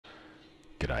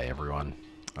G'day everyone.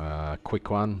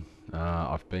 Quick one.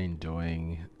 I've been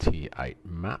doing tier 8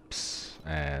 maps,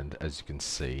 and as you can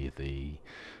see, the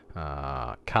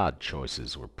card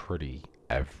choices were pretty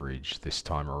average this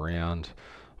time around.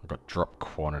 I've got drop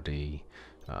quantity,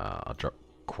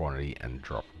 and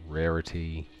drop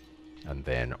rarity, and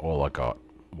then all I got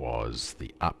was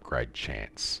the upgrade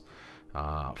chance.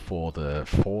 For the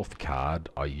fourth card,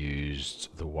 I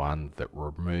used the one that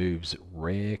removes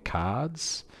rare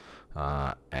cards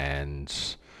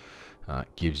and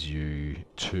gives you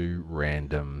 2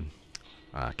 random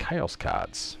chaos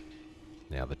cards.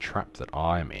 Now the trap that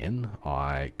I'm in,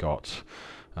 I got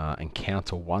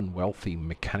encounter 1 wealthy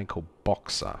mechanical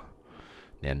boxer.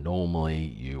 Now normally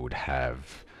you would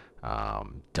have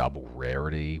double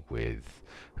rarity with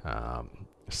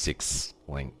 6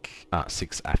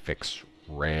 affix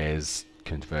rares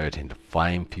convert into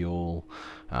flame fuel,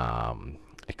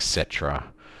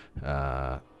 etc.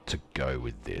 To go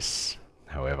with this.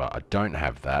 However, I don't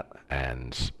have that,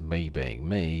 and me being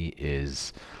me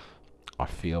is I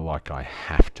feel like I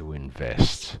have to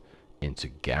invest into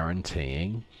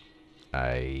guaranteeing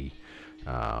a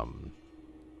God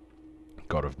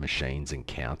of Machines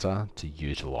encounter to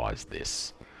utilize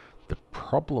this. The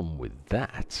problem with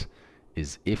that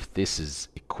is if this is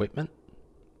equipment,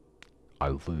 I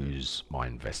lose my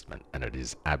investment, and it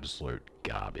is absolute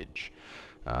garbage.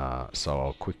 So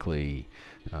I'll quickly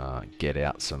get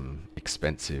out some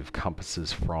expensive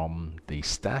compasses from the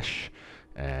stash,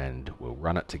 and we'll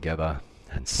run it together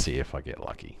and see if I get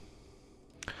lucky.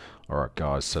 Alright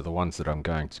guys, so the ones that I'm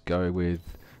going to go with,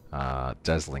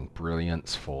 Dazzling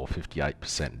Brilliance for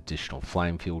 58% additional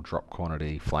flame fuel drop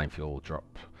quantity. Flame fuel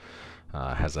drop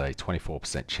has a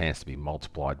 24% chance to be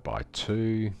multiplied by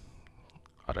 2.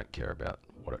 I don't care about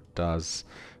what it does.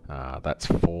 That's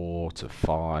 4 to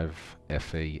 5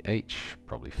 FE each,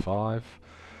 probably 5.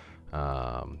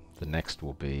 The next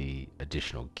will be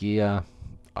additional gear.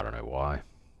 I don't know why,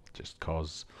 just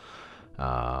cause.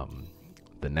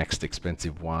 The next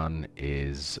expensive one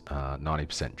is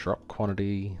 90% drop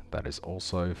quantity. That is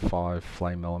also 5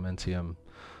 flame elementium.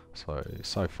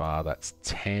 So far that's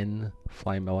 10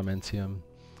 flame elementium.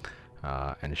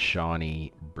 And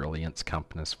shiny brilliance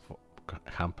compass for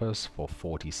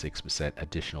 46%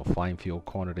 additional flame fuel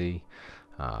quantity.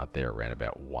 They're around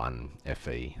about 1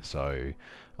 FE. So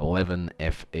 11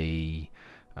 FE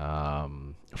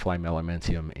flame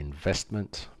elementium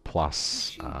investment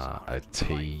plus a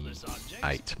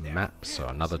T8 map, so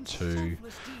another 2.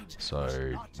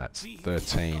 So that's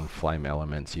 13 flame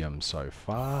elementium so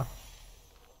far.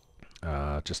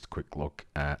 Just a quick look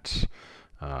at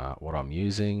what I'm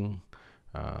using.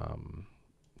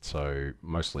 So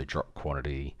mostly drop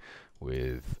quantity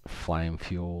with flame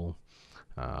fuel.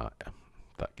 That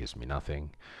gives me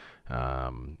nothing.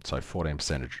 So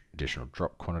 14% additional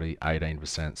drop quantity,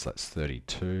 18%, so that's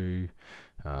 32.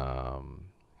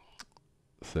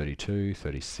 32,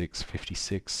 36,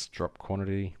 56 drop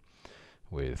quantity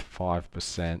with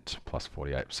 5% plus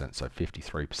 48%, so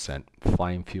 53%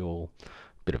 flame fuel,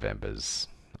 bit of embers,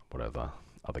 whatever,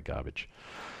 other garbage.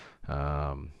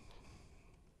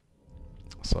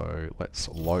 So let's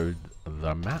load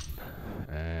the map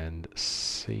and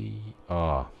see.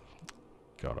 Oh,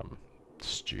 God, I'm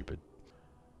stupid.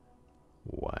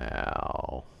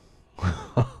 Wow.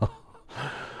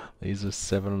 These are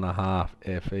 7.5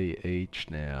 FE each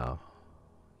now.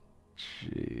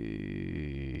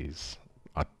 Jeez.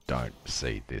 I don't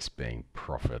see this being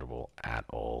profitable at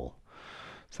all.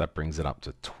 So that brings it up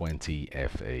to 20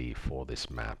 FE for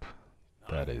this map.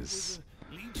 That is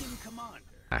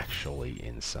actually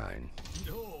insane.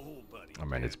 I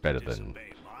mean, it's better than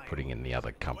putting in the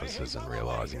other compasses and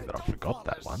realizing that I forgot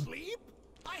that one.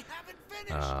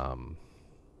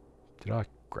 Did I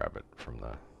grab it from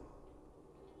the...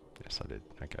 Yes, I did.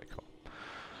 Okay, cool.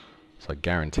 So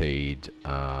guaranteed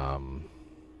God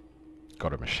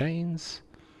of Machines.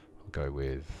 I'll go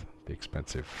with the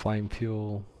expensive flame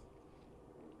fuel.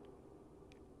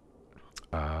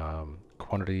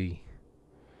 Quantity.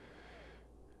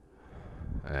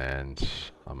 And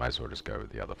I may as well just go with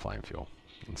the other flame fuel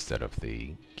instead of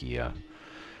the gear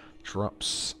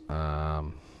drops.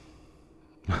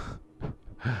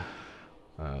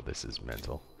 This is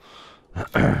mental.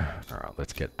 Alright,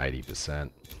 let's get 80%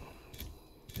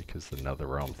 because the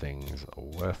Netherrealm things are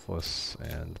worthless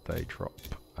and they drop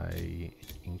a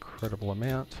incredible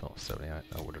amount. Oh, 78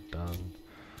 I would have done.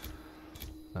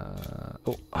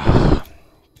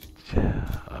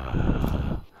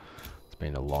 It's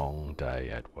been a long day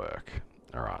at work.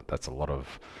 Alright, that's a lot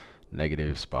of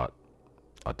negatives, but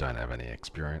I don't have any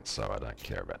experience, so I don't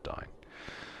care about dying.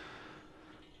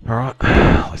 Alright,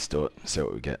 let's do it. See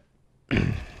what we get. Die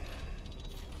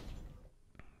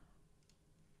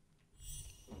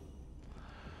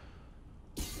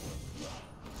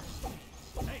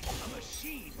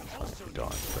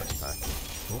first pack.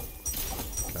 Oh,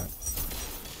 okay.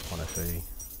 1 FE.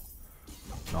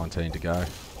 19 to go.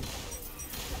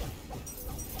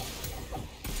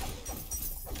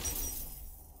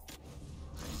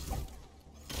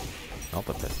 Not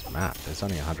the best map. There's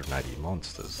only 180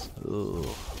 monsters. Ugh.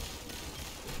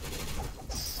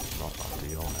 It's not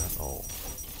ideal at all.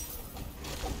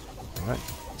 Alright,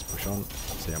 let's push on.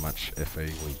 See how much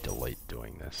FE we delete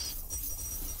doing this.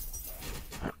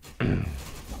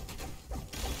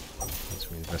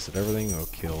 Once we invested everything, we'll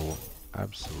kill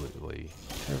absolutely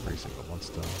every single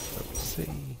monster that we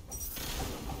see.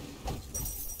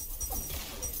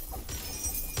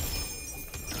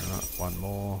 Alright, one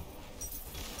more.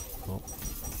 Oh,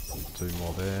 2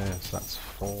 more there, so that's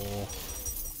 4.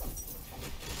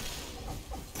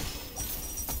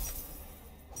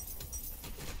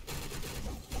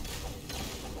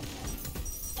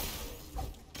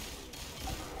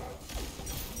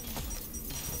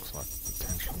 Looks like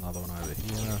potential another one over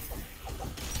here.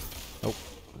 Oh,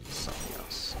 there's something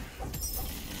else.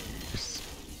 This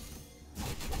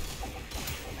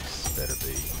better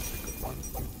be a good one.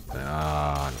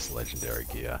 Ah, and it's legendary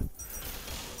gear.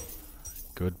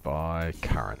 Goodbye,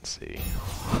 currency.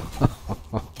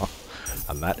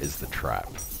 And that is the trap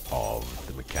of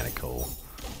the mechanical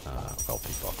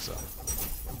wealthy boxer.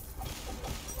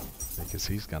 Because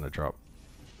he's going to drop...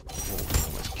 Oh,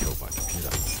 almost killed my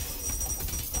computer.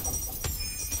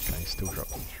 Okay, he still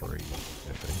dropped 3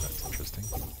 FE, that's interesting.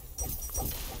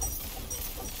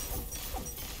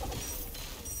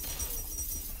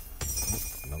 Oh,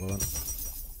 another one.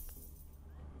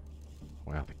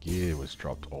 Wow, the gear was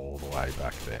dropped all the way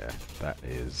back there. That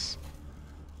is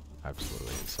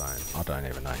absolutely insane. I don't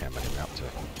even know how many we're up to.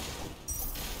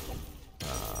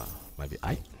 Maybe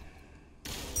 8?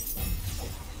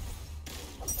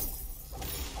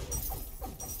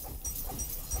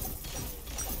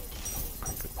 I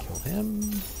could kill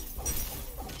him.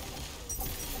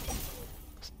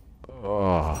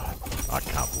 Oh, I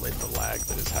can't believe the lag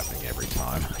that is happening every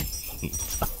time he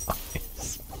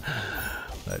dies.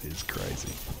 That is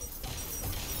crazy.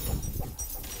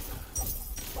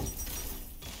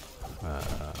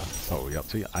 So what are we up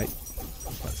to? 8.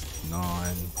 That's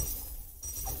 9.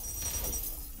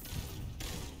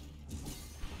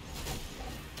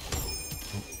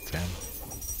 Oh, 10.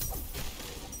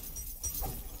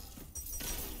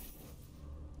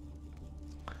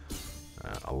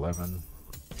 11.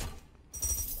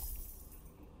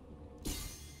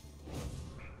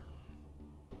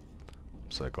 I'm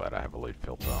so glad I have a loot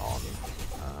filter on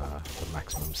the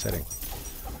maximum setting.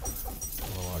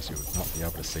 Otherwise you would not be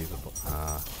able to see the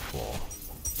floor.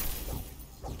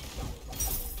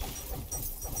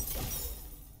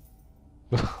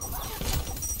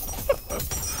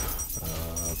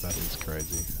 That is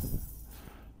crazy.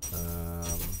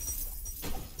 Oh,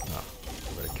 I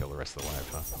better kill the rest of the wave,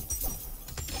 huh?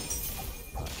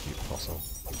 Cute fossil.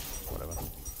 Whatever.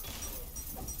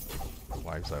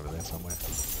 Wave's over there somewhere.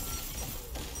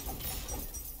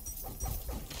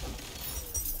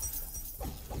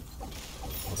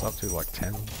 What's up to, like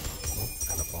 10? Oh,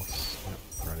 and a boss. Yep,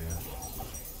 right here.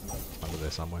 Under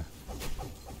there somewhere.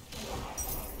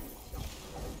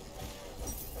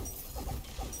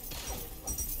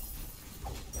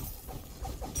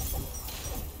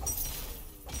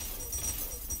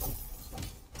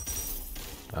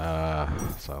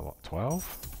 So what,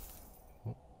 12?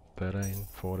 Oh, 13,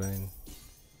 14.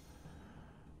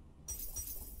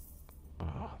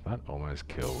 Oh, that almost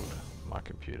killed my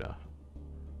computer.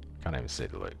 Can't even see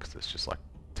the loot because it's just like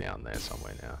down there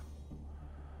somewhere now.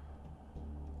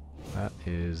 That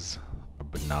is a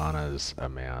bananas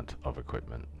amount of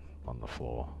equipment on the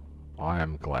floor. I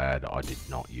am glad I did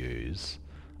not use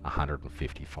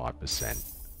 155%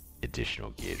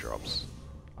 additional gear drops.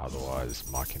 Otherwise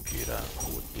my computer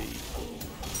would be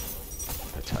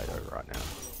potato right now.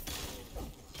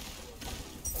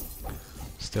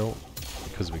 Still,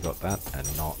 because we got that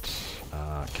and not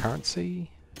currency,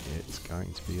 it's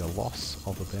going to be a loss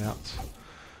of about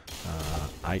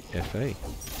 8 FE.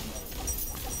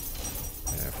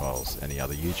 And if I was any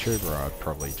other YouTuber, I'd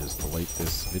probably just delete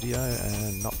this video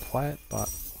and not play it, but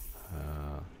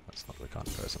that's not the kind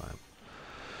of person I am.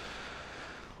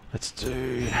 Let's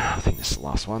do, I think this is the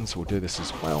last one, so we'll do this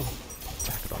as well.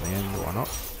 Tack it on the end, why not?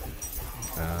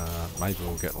 Maybe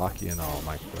we'll get lucky and I'll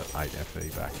make the 8 FE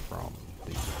back from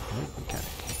the loot mechanic.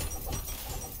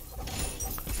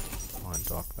 Mine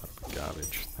dock, that'll be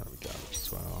garbage. That'll be garbage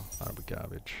as well. That'll be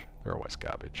garbage. They're always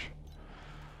garbage.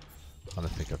 I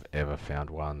don't think I've ever found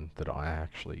one that I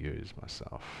actually use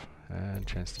myself. And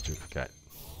chance to duplicate.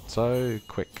 So,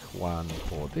 quick one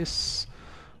for this.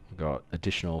 We've got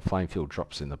additional flame field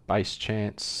drops in the base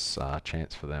chance.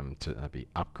 Chance for them to be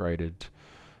upgraded.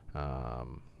 Sorry,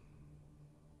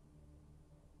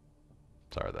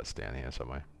 that's down here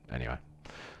somewhere. Anyway,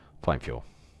 flame fuel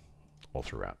all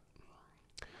throughout.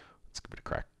 Let's give it a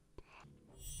crack.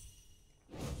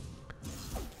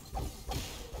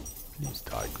 Please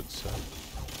die, good sir.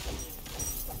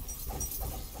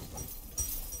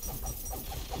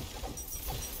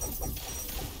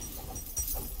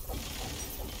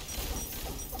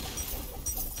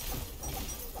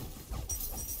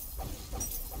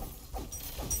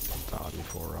 Die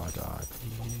before I die,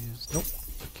 please. Nope.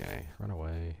 Okay, run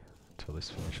away until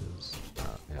this finishes.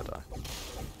 Now die.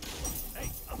 Hey,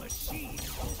 a machine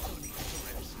also needs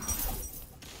to rest.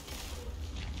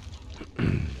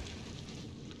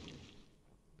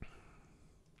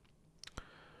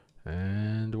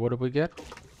 And what do we get?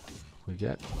 We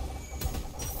get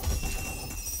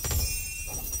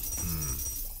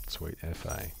sweet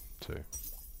FA too.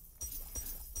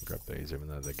 Grab these even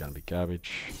though they're going to be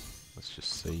garbage. Let's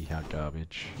just see how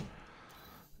garbage.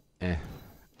 Eh,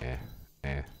 eh,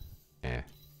 eh, eh,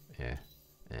 eh,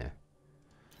 eh,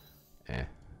 eh,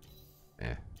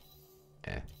 eh,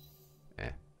 eh, eh.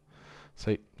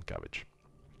 See, garbage.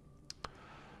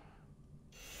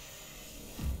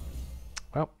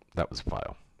 Well, that was a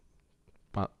fail.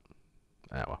 But,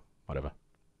 well, whatever.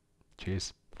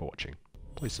 Cheers for watching.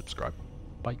 Please subscribe.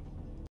 Bye.